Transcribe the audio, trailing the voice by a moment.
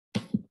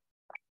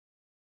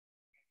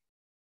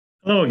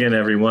Hello again,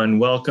 everyone.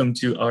 Welcome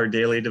to our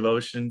daily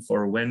devotion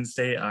for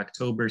Wednesday,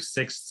 October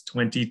 6th,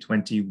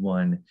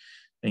 2021.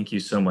 Thank you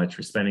so much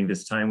for spending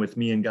this time with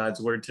me in God's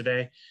Word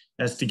today,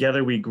 as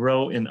together we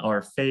grow in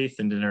our faith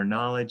and in our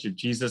knowledge of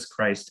Jesus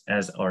Christ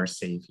as our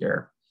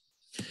Savior.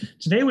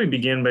 Today we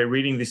begin by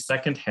reading the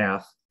second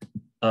half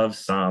of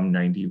Psalm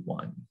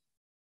 91.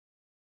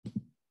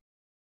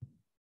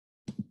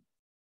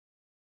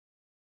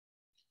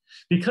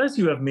 Because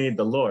you have made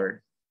the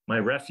Lord, my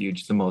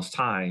refuge, the Most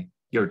High,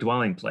 your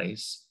dwelling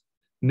place,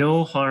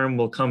 no harm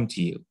will come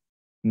to you,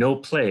 no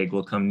plague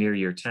will come near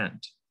your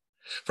tent.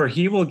 For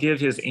he will give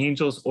his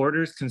angels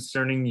orders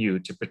concerning you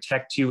to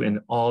protect you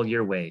in all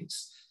your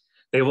ways.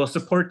 They will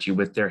support you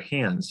with their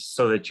hands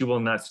so that you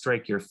will not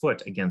strike your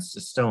foot against a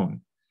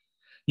stone.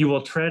 You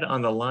will tread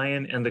on the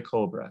lion and the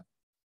cobra.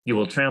 You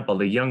will trample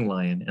the young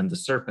lion and the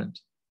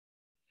serpent.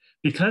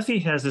 Because he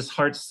has his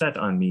heart set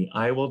on me,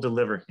 I will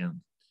deliver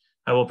him.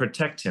 I will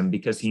protect him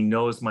because he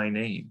knows my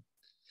name.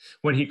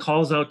 When he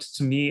calls out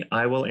to me,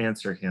 I will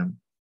answer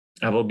him.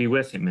 I will be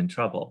with him in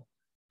trouble.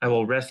 I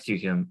will rescue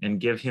him and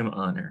give him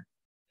honor.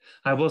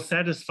 I will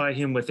satisfy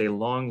him with a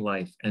long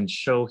life and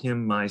show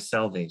him my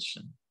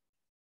salvation.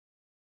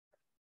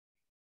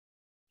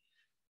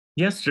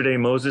 Yesterday,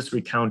 Moses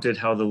recounted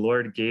how the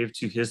Lord gave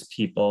to his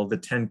people the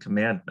 10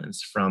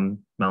 commandments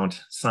from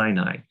Mount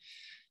Sinai.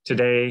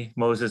 Today,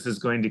 Moses is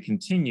going to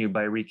continue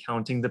by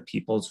recounting the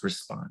people's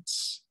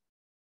response.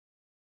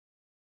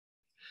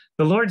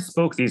 The Lord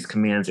spoke these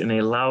commands in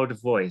a loud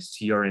voice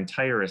to your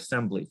entire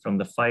assembly from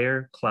the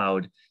fire,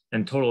 cloud,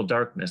 and total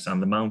darkness on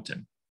the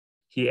mountain.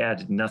 He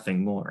added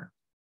nothing more.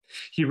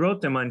 He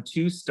wrote them on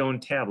 2 stone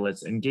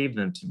tablets and gave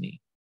them to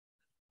me.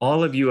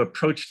 All of you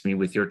approached me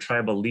with your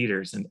tribal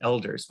leaders and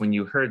elders when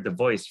you heard the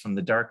voice from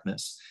the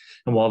darkness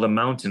and while the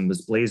mountain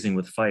was blazing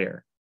with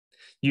fire.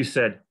 You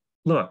said,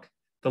 "Look,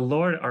 the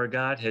Lord our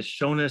God has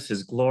shown us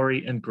his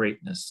glory and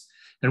greatness,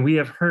 and we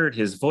have heard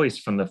his voice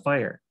from the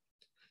fire.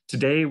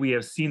 Today we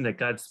have seen that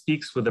God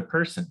speaks with a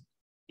person,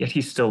 yet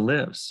he still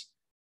lives.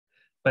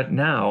 But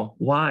now,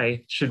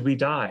 why should we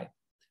die?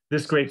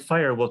 This great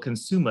fire will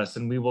consume us,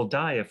 and we will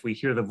die if we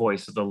hear the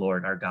voice of the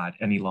Lord our God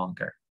any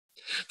longer.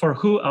 For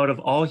who out of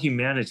all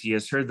humanity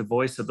has heard the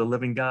voice of the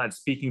living God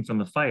speaking from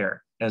the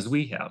fire, as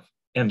we have,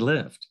 and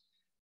lived?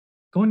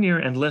 Go near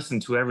and listen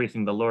to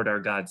everything the Lord our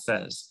God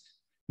says.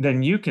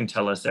 Then you can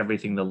tell us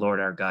everything the Lord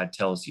our God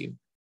tells you.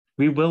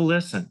 We will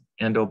listen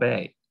and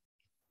obey."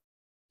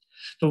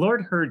 The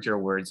Lord heard your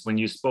words when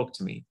you spoke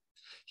to me.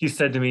 He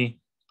said to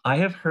me, "I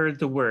have heard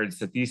the words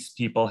that these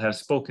people have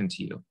spoken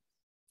to you.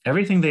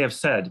 Everything they have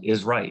said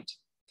is right.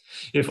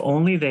 If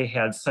only they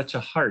had such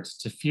a heart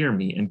to fear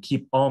me and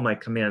keep all my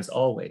commands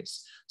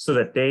always, so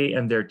that they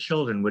and their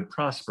children would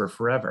prosper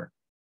forever.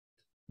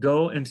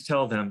 Go and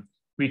tell them,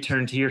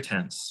 return to your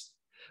tents.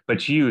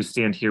 But you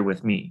stand here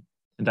with me,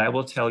 and I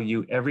will tell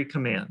you every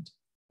command,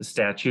 the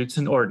statutes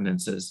and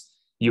ordinances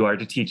you are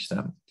to teach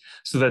them,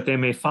 so that they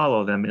may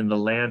follow them in the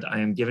land I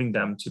am giving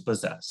them to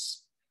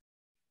possess.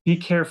 Be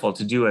careful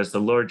to do as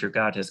the Lord your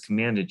God has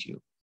commanded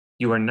you.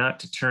 You are not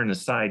to turn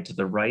aside to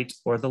the right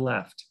or the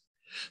left.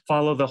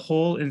 Follow the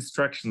whole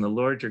instruction the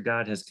Lord your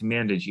God has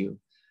commanded you,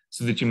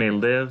 so that you may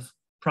live,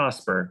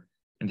 prosper,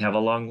 and have a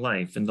long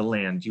life in the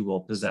land you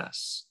will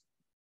possess.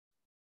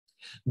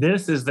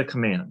 This is the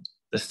command,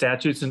 the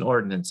statutes and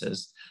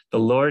ordinances the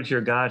Lord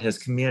your God has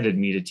commanded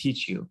me to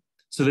teach you,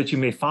 so that you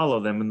may follow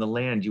them in the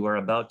land you are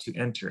about to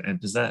enter and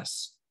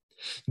possess.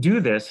 Do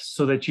this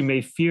so that you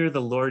may fear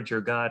the Lord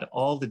your God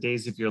all the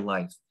days of your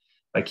life,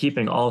 by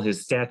keeping all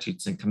his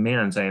statutes and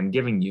commands I am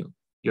giving you,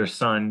 your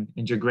son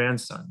and your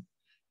grandson,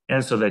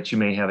 and so that you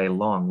may have a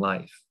long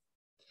life.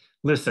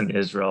 Listen,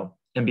 Israel,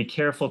 and be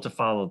careful to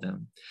follow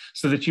them,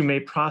 so that you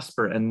may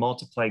prosper and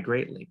multiply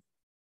greatly,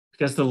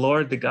 because the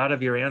Lord, the God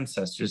of your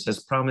ancestors,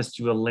 has promised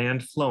you a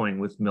land flowing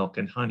with milk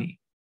and honey.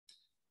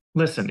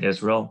 Listen,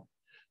 Israel,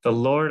 the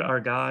Lord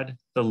our God,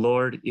 the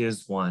Lord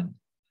is one.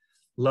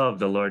 Love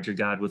the Lord your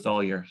God with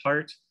all your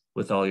heart,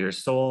 with all your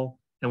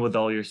soul, and with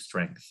all your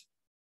strength.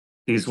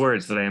 These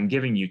words that I am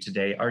giving you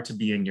today are to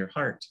be in your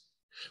heart.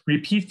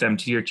 Repeat them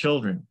to your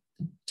children.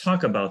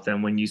 Talk about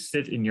them when you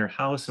sit in your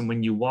house and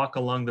when you walk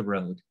along the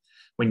road,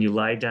 when you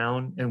lie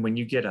down and when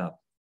you get up.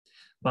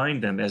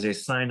 Bind them as a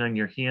sign on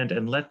your hand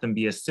and let them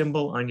be a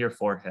symbol on your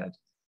forehead.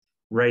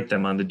 Write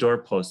them on the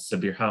doorposts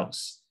of your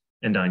house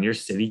and on your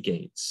city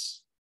gates.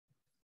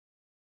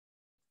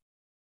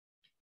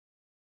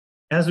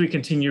 As we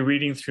continue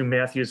reading through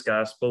Matthew's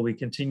gospel, we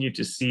continue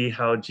to see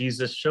how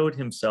Jesus showed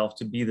himself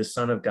to be the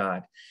Son of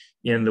God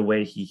in the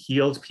way he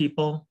healed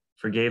people,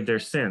 forgave their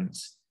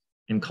sins,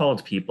 and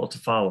called people to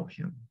follow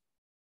him.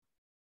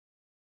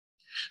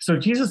 So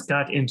Jesus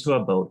got into a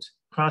boat,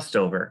 crossed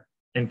over,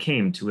 and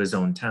came to his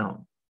own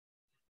town.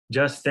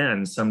 Just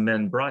then, some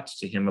men brought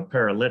to him a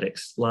paralytic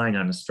lying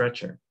on a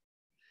stretcher.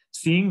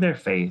 Seeing their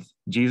faith,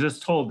 Jesus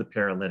told the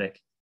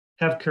paralytic,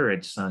 "Have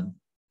courage, son,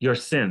 your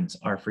sins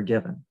are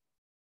forgiven."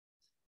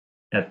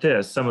 At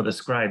this, some of the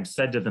scribes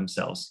said to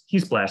themselves,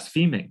 "He's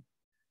blaspheming."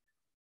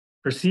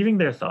 Perceiving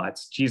their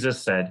thoughts,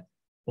 Jesus said,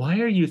 Why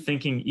are you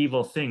thinking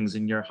evil things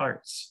in your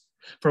hearts?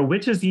 For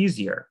which is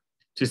easier,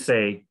 to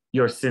say,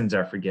 your sins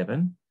are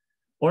forgiven,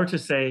 or to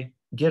say,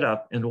 get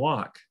up and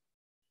walk?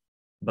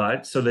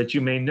 But so that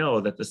you may know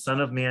that the Son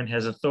of Man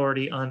has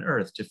authority on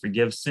earth to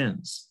forgive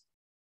sins.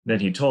 Then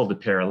he told the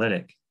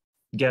paralytic,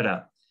 get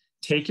up,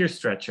 take your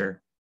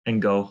stretcher,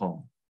 and go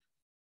home.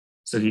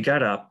 So he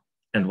got up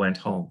and went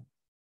home.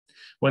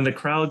 When the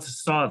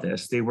crowds saw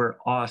this, they were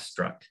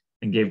awestruck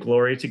and gave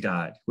glory to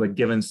God, who had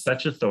given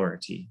such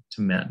authority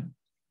to men.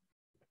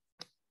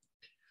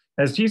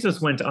 As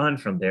Jesus went on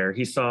from there,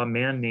 he saw a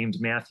man named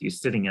Matthew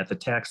sitting at the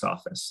tax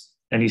office,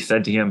 and he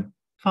said to him,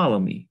 follow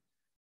me.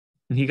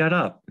 And he got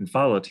up and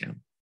followed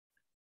him.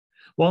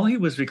 While he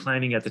was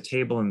reclining at the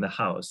table in the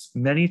house,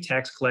 many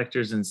tax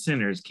collectors and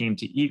sinners came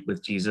to eat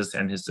with Jesus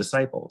and his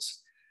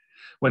disciples.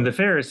 When the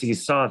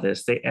Pharisees saw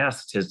this, they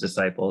asked his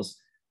disciples,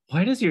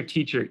 why does your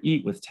teacher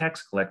eat with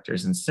tax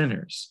collectors and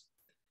sinners?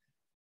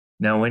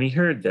 Now, when he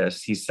heard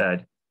this, he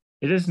said,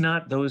 it is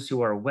not those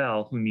who are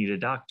well who need a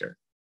doctor,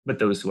 but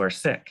those who are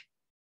sick.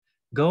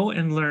 Go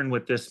and learn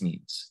what this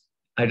means.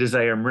 I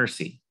desire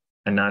mercy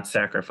and not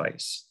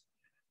sacrifice,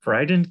 for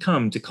I didn't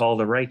come to call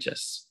the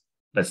righteous,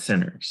 but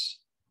sinners.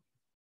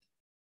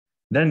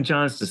 Then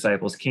John's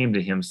disciples came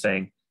to him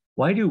saying,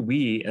 why do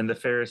we and the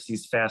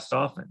Pharisees fast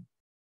often,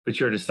 but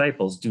your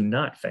disciples do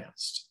not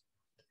fast?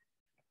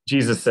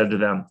 Jesus said to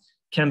them,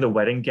 can the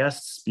wedding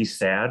guests be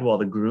sad while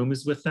the groom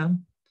is with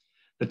them?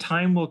 The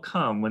time will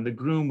come when the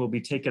groom will be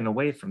taken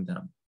away from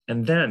them,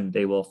 and then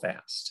they will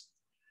fast.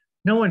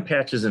 No one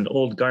patches an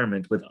old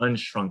garment with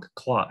unshrunk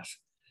cloth,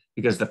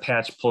 because the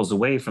patch pulls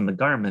away from the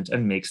garment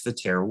and makes the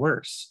tear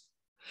worse.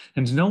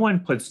 And no one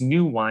puts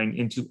new wine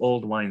into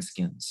old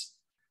wineskins.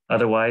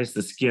 Otherwise,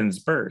 the skins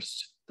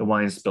burst, the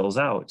wine spills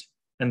out,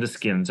 and the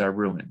skins are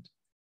ruined.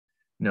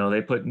 No,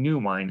 they put new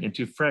wine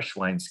into fresh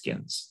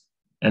wineskins,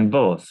 and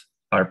both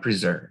are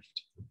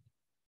preserved.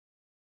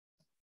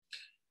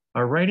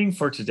 Our writing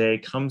for today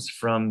comes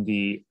from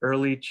the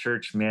early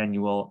church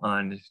manual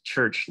on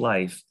church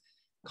life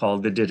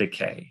called the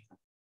Didache.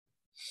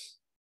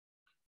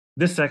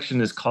 This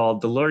section is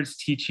called The Lord's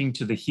Teaching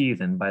to the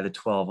Heathen by the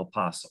 12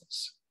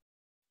 Apostles.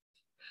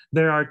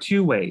 There are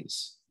two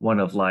ways, one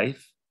of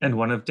life and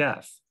one of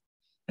death,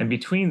 and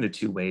between the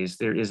two ways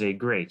there is a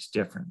great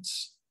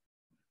difference.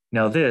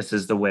 Now this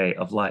is the way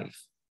of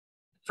life.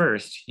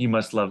 First, you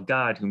must love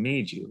God who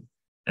made you,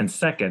 and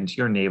second,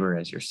 your neighbor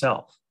as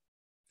yourself.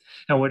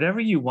 Now whatever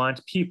you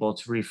want people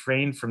to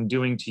refrain from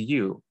doing to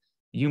you,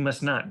 you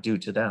must not do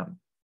to them.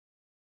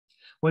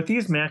 What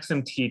these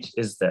maxims teach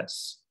is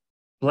this: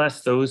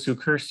 bless those who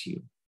curse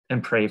you,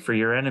 and pray for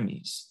your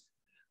enemies.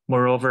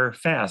 Moreover,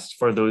 fast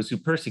for those who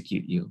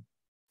persecute you.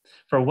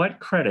 For what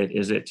credit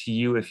is it to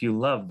you if you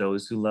love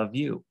those who love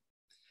you?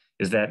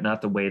 Is that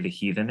not the way the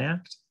heathen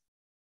act?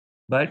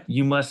 But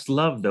you must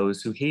love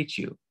those who hate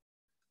you,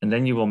 and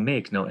then you will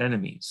make no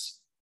enemies.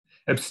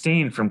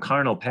 Abstain from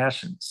carnal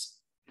passions.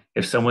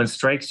 If someone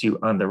strikes you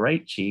on the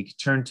right cheek,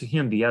 turn to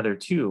him the other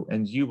too,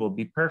 and you will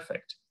be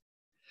perfect.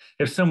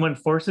 If someone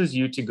forces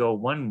you to go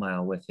 1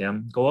 mile with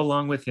him, go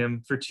along with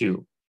him for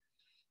 2.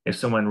 If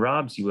someone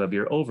robs you of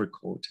your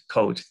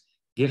overcoat,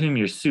 give him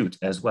your suit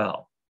as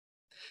well.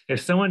 If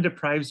someone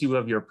deprives you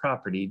of your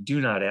property,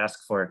 do not ask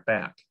for it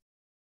back.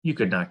 You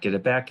could not get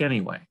it back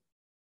anyway.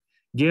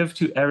 Give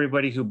to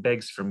everybody who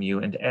begs from you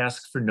and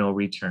ask for no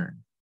return.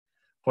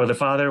 For the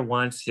Father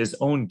wants his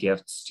own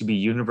gifts to be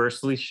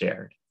universally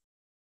shared.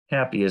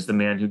 Happy is the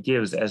man who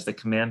gives as the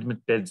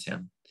commandment bids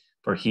him,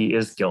 for he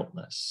is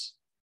guiltless.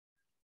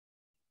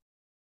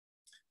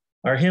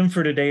 Our hymn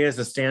for today is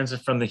a stanza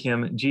from the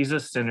hymn,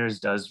 Jesus Sinners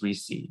Does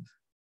Receive.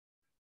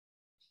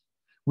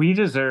 We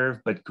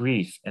deserve but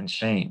grief and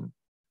shame,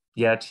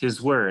 yet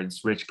his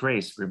words rich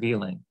grace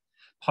revealing,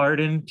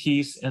 pardon,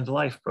 peace, and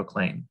life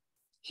proclaim.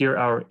 Here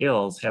our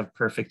ills have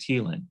perfect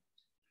healing.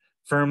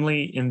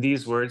 Firmly in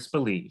these words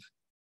believe,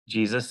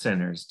 Jesus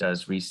sinners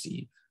does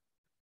receive.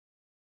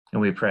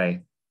 And we pray,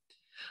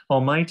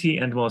 Almighty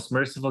and most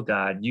merciful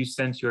God, you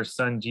sent your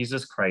Son,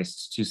 Jesus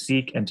Christ, to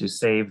seek and to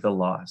save the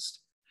lost.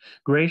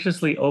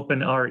 Graciously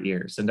open our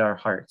ears and our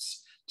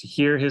hearts to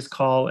hear his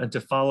call and to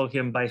follow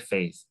him by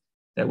faith,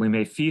 that we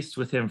may feast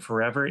with him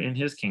forever in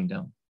his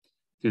kingdom.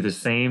 Through the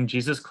same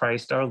Jesus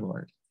Christ our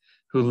Lord,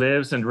 who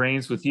lives and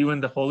reigns with you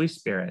in the Holy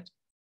Spirit,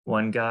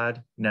 one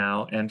God,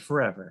 now and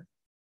forever.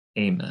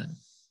 Amen.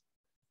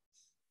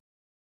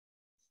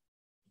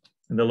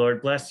 And the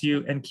Lord bless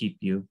you and keep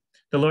you.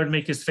 The Lord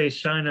make his face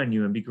shine on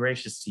you and be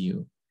gracious to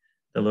you.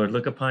 The Lord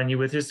look upon you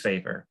with his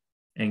favor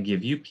and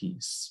give you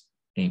peace.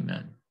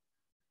 Amen.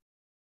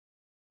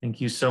 Thank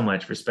you so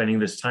much for spending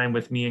this time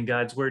with me in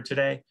God's word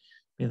today.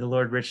 May the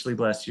Lord richly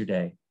bless your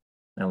day.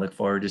 I look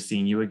forward to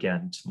seeing you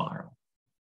again tomorrow.